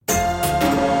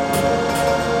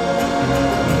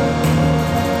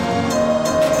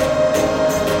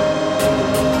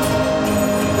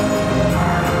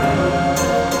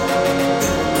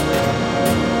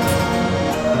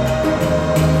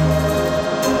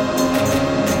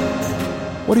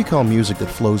What do you call music that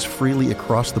flows freely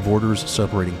across the borders,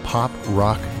 separating pop,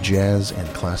 rock, jazz, and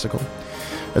classical?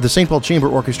 At the St. Paul Chamber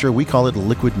Orchestra, we call it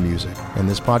liquid music. And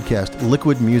this podcast,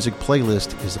 Liquid Music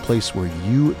Playlist, is the place where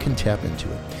you can tap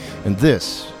into it. And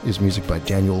this is music by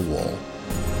Daniel Wohl.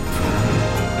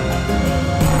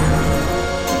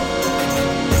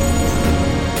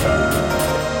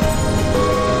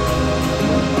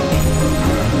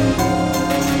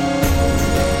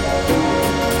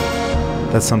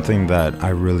 That's something that I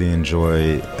really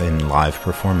enjoy in live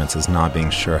performance, is not being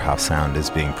sure how sound is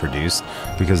being produced,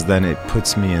 because then it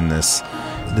puts me in this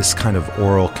kind of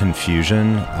oral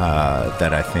confusion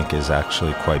that I think is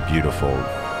actually quite beautiful.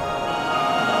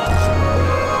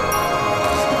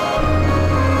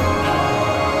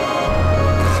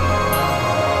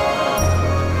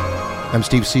 I'm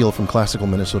Steve Seal from Classical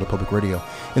Minnesota Public Radio.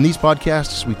 In these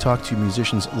podcasts, we talk to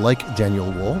musicians like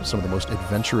Daniel Wohl, some of the most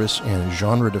adventurous and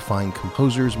genre-defying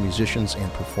composers, musicians,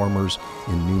 and performers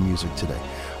in new music today.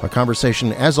 Our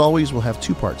conversation, as always, will have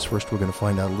two parts. First, we're going to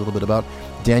find out a little bit about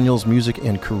Daniel's music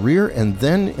and career, and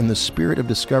then, in the spirit of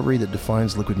discovery that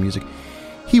defines liquid music,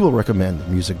 he will recommend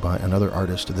music by another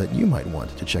artist that you might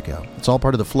want to check out. It's all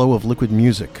part of the flow of liquid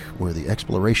music, where the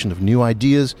exploration of new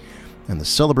ideas and the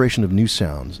celebration of new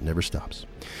sounds never stops.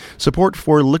 Support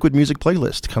for Liquid Music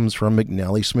Playlist comes from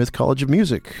McNally Smith College of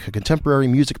Music, a contemporary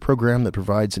music program that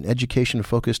provides an education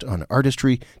focused on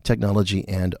artistry, technology,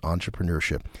 and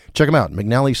entrepreneurship. Check them out,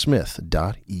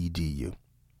 mcnallysmith.edu.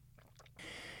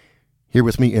 Here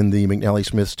with me in the McNally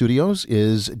Smith studios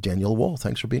is Daniel Wohl.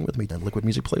 Thanks for being with me on Liquid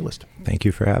Music Playlist. Thank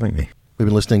you for having me. We've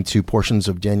been listening to portions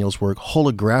of Daniel's work,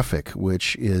 Holographic,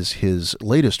 which is his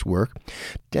latest work.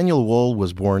 Daniel Wohl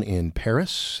was born in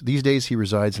Paris. These days he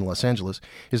resides in Los Angeles.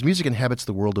 His music inhabits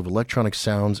the world of electronic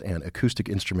sounds and acoustic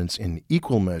instruments in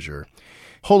equal measure.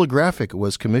 Holographic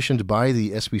was commissioned by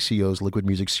the SBCO's Liquid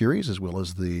Music Series, as well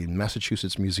as the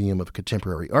Massachusetts Museum of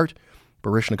Contemporary Art,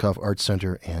 Baryshnikov Art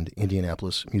Center, and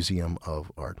Indianapolis Museum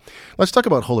of Art. Let's talk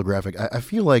about Holographic. I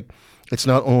feel like it's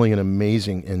not only an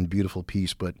amazing and beautiful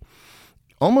piece, but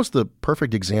almost the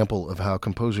perfect example of how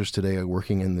composers today are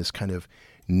working in this kind of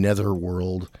nether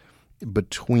world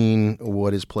between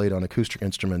what is played on acoustic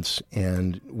instruments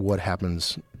and what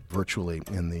happens virtually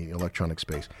in the electronic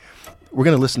space. We're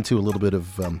going to listen to a little bit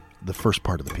of the first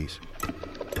part of the piece.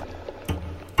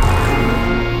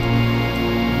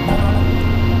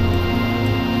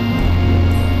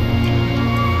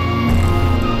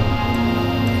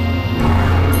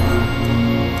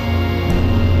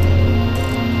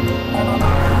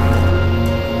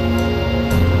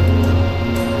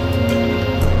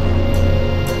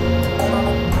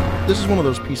 This is one of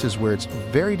those pieces where it's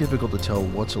very difficult to tell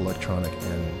what's electronic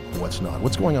and what's not.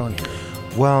 What's going on here?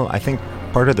 Well, I think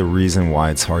part of the reason why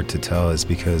it's hard to tell is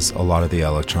because a lot of the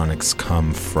electronics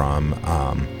come from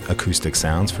acoustic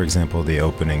sounds. For example, the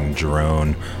opening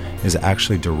drone is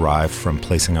actually derived from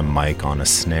placing a mic on a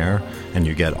snare, and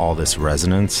you get all this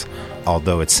resonance.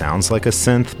 Although it sounds like a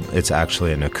synth, it's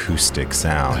actually an acoustic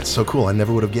sound. That's so cool. I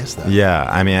never would have guessed that. Yeah,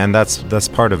 I mean, and that's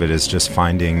part of it, is just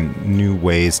finding new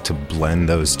ways to blend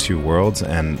those two worlds.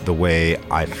 And the way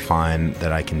I find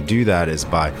that I can do that is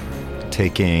by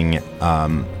taking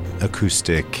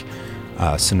acoustic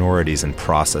sonorities and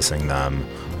processing them.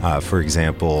 For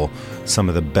example, some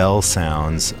of the bell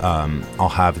sounds, I'll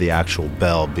have the actual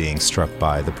bell being struck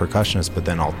by the percussionist, but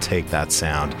then I'll take that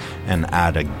sound and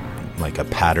add a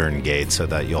pattern gate, so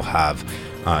that you'll have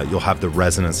the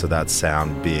resonance of that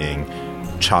sound being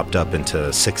chopped up into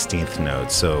 16th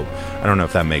notes. So I don't know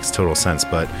if that makes total sense,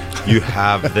 but you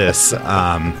have this,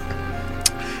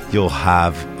 you'll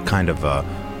have kind of a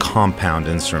compound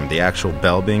instrument, the actual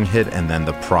bell being hit, and then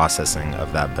the processing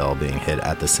of that bell being hit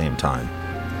at the same time.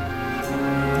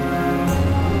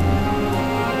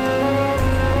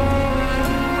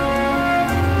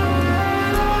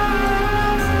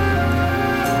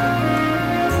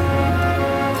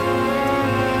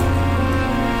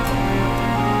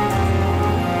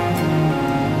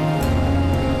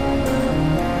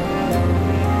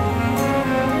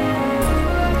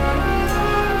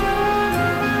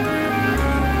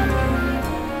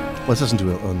 Let's listen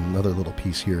to another little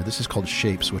piece here. This is called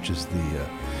Shapes, which is the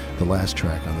last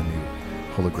track on the new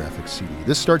Holographic CD.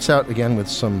 This starts out again with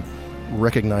some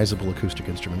recognizable acoustic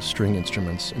instruments, string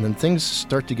instruments, and then things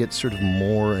start to get sort of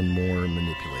more and more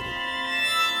manipulated.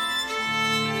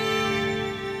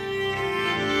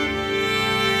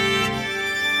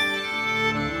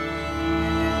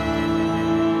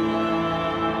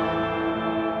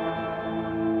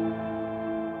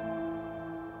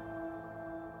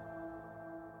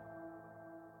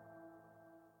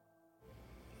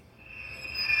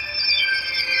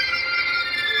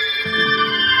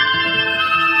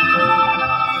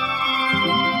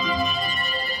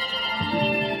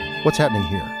 What's happening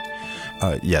here?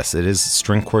 Yes, it is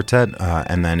string quartet,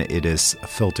 and then it is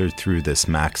filtered through this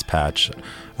Max Patch.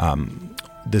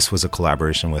 This was a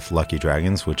collaboration with Lucky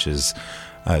Dragons, which is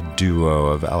a duo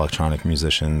of electronic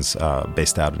musicians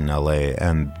based out in LA,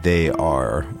 and they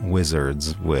are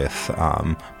wizards with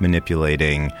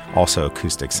manipulating also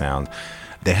acoustic sound.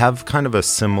 They have kind of a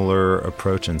similar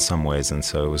approach in some ways, and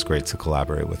so it was great to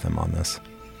collaborate with them on this.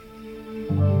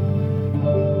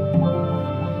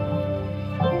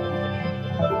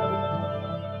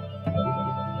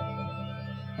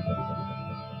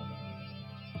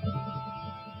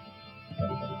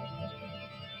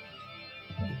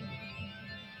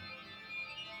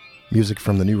 Music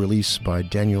from the new release by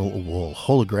Daniel Wohl,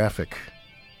 Holographic.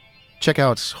 Check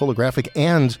out Holographic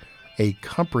and a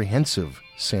comprehensive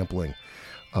sampling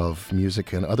of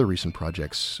music and other recent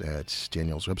projects at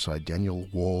Daniel's website,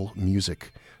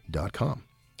 danielwohlmusic.com.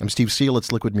 I'm Steve Seal.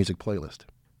 It's Liquid Music Playlist.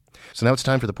 So now it's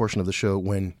time for the portion of the show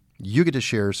when you get to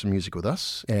share some music with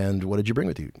us. And what did you bring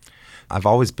with you? I've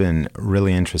always been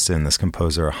really interested in this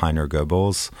composer, Heiner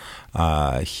Goebbels.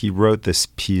 He wrote this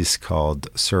piece called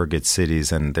Surrogate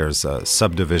Cities, and there's a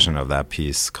subdivision of that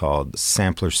piece called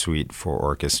Sampler Suite for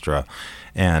Orchestra.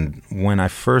 And when I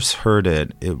first heard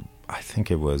it, I think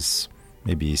it was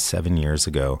maybe 7 years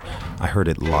ago, I heard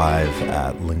it live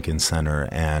at Lincoln Center,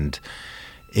 and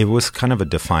it was kind of a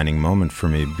defining moment for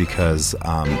me because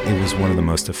it was one of the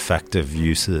most effective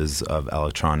uses of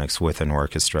electronics with an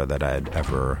orchestra that I had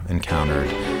ever encountered.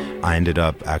 I ended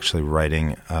up actually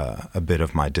writing a bit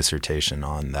of my dissertation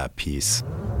on that piece.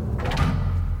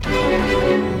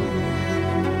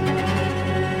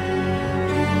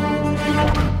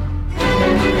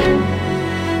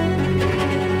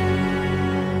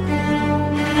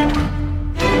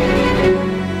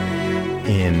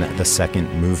 In the second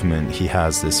movement, he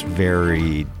has this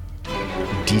very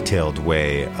detailed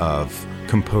way of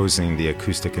composing the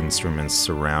acoustic instruments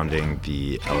surrounding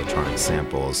the electronic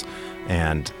samples,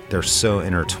 and they're so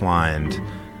intertwined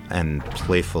and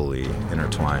playfully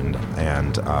intertwined,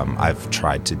 and I've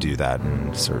tried to do that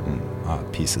in certain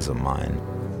pieces of mine.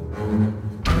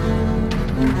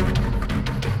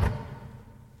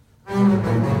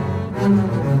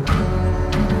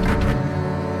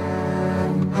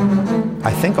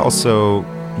 I think also,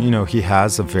 he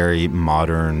has a very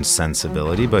modern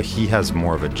sensibility, but he has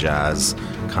more of a jazz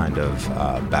kind of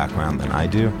background than I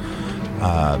do.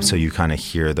 So you kind of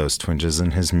hear those twinges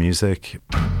in his music.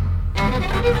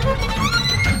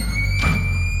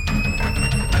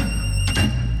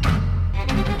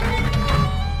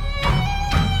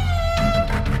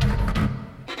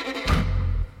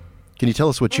 Can you tell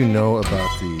us what you know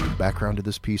about the background of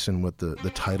this piece and what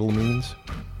the title means?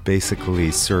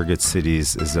 Basically, Surrogate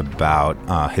Cities is about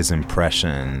his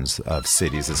impressions of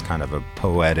cities as kind of a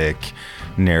poetic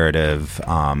narrative.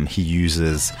 He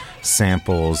uses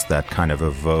samples that kind of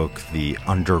evoke the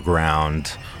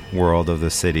underground world of the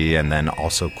city, and then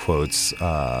also quotes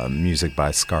music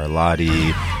by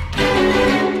Scarlatti.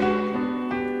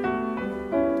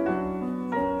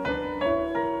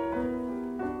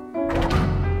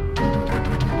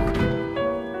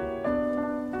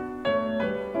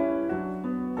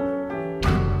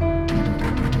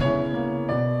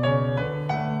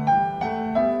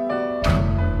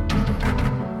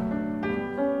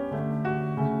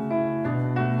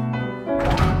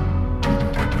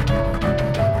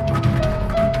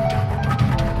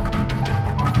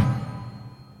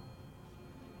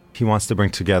 He wants to bring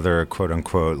together, quote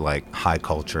unquote, like high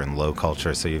culture and low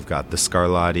culture. So you've got the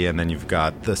Scarlatti, and then you've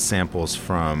got the samples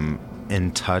from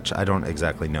In Touch. I don't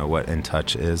exactly know what In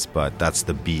Touch is, but that's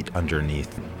the beat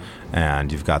underneath.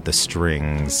 And you've got the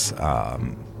strings.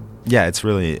 It's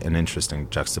really an interesting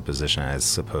juxtaposition as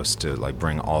supposed to like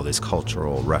bring all these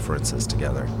cultural references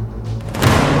together.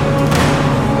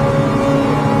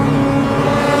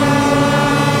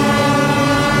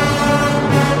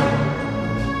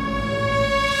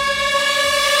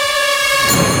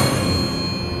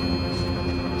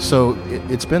 So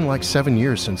it's been like 7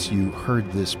 years since you heard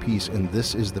this piece, and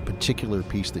this is the particular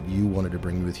piece that you wanted to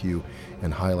bring with you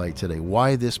and highlight today.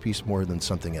 Why this piece more than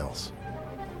something else?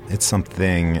 It's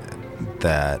something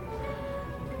that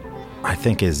I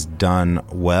think is done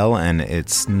well, and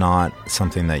it's not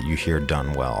something that you hear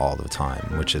done well all the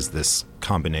time, which is this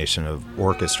combination of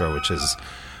orchestra, which is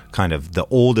kind of the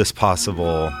oldest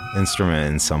possible instrument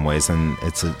in some ways, and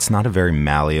it's not a very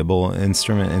malleable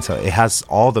instrument, and so it has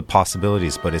all the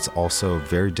possibilities, but it's also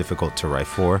very difficult to write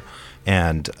for.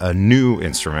 And a new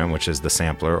instrument, which is the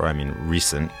sampler,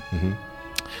 recent,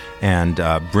 and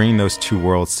bringing those two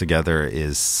worlds together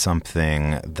is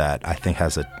something that I think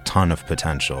has a ton of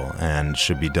potential and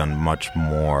should be done much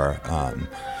more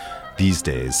these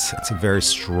days. It's a very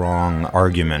strong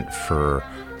argument for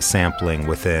sampling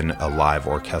within a live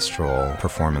orchestral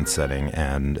performance setting,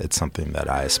 and it's something that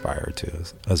I aspire to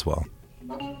as well.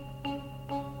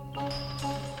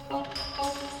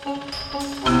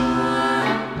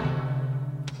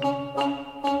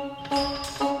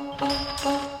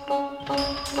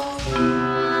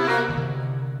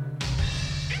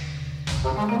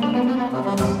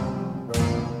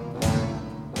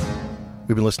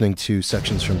 We've been listening to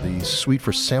sections from the Suite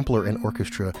for Sampler and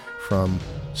Orchestra from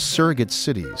Surrogate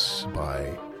Cities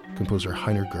by composer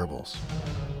Heiner Goebbels.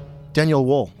 Daniel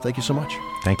Wohl, thank you so much.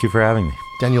 Thank you for having me.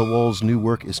 Daniel Wohl's new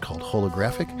work is called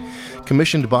Holographic,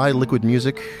 commissioned by Liquid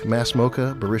Music, Mass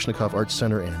MoCA, Baryshnikov Arts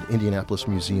Center, and Indianapolis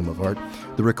Museum of Art.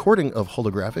 The recording of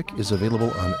Holographic is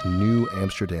available on New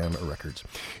Amsterdam Records.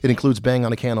 It includes Bang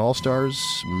on a Can All-Stars,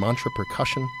 Mantra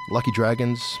Percussion, Lucky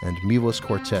Dragons, and Mivos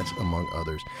Quartet, among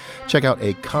others. Check out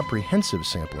a comprehensive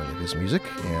sampling of his music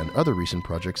and other recent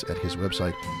projects at his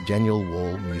website,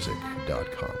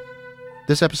 danielwohlmusic.com.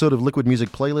 This episode of Liquid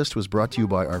Music Playlist was brought to you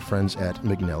by our friends at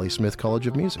McNally Smith College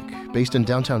of Music. Based in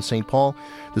downtown St. Paul,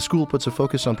 the school puts a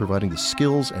focus on providing the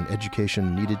skills and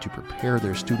education needed to prepare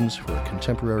their students for a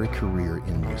contemporary career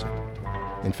in music.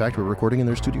 In fact, we're recording in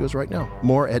their studios right now.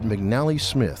 More at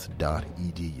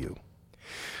mcnallysmith.edu.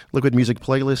 Liquid Music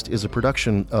Playlist is a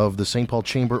production of the St. Paul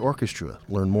Chamber Orchestra.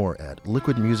 Learn more at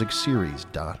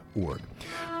liquidmusicseries.org.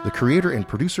 The creator and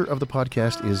producer of the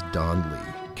podcast is Don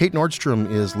Lee. Kate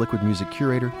Nordstrom is Liquid Music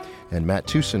Curator, and Matt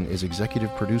Tucson is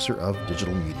Executive Producer of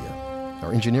Digital Media.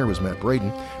 Our engineer was Matt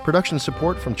Braden. Production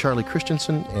support from Charlie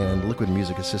Christensen and Liquid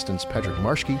Music assistants Patrick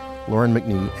Marschke, Lauren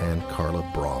McNee, and Carla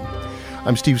Braum.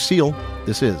 I'm Steve Seal.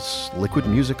 This is Liquid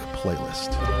Music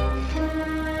Playlist.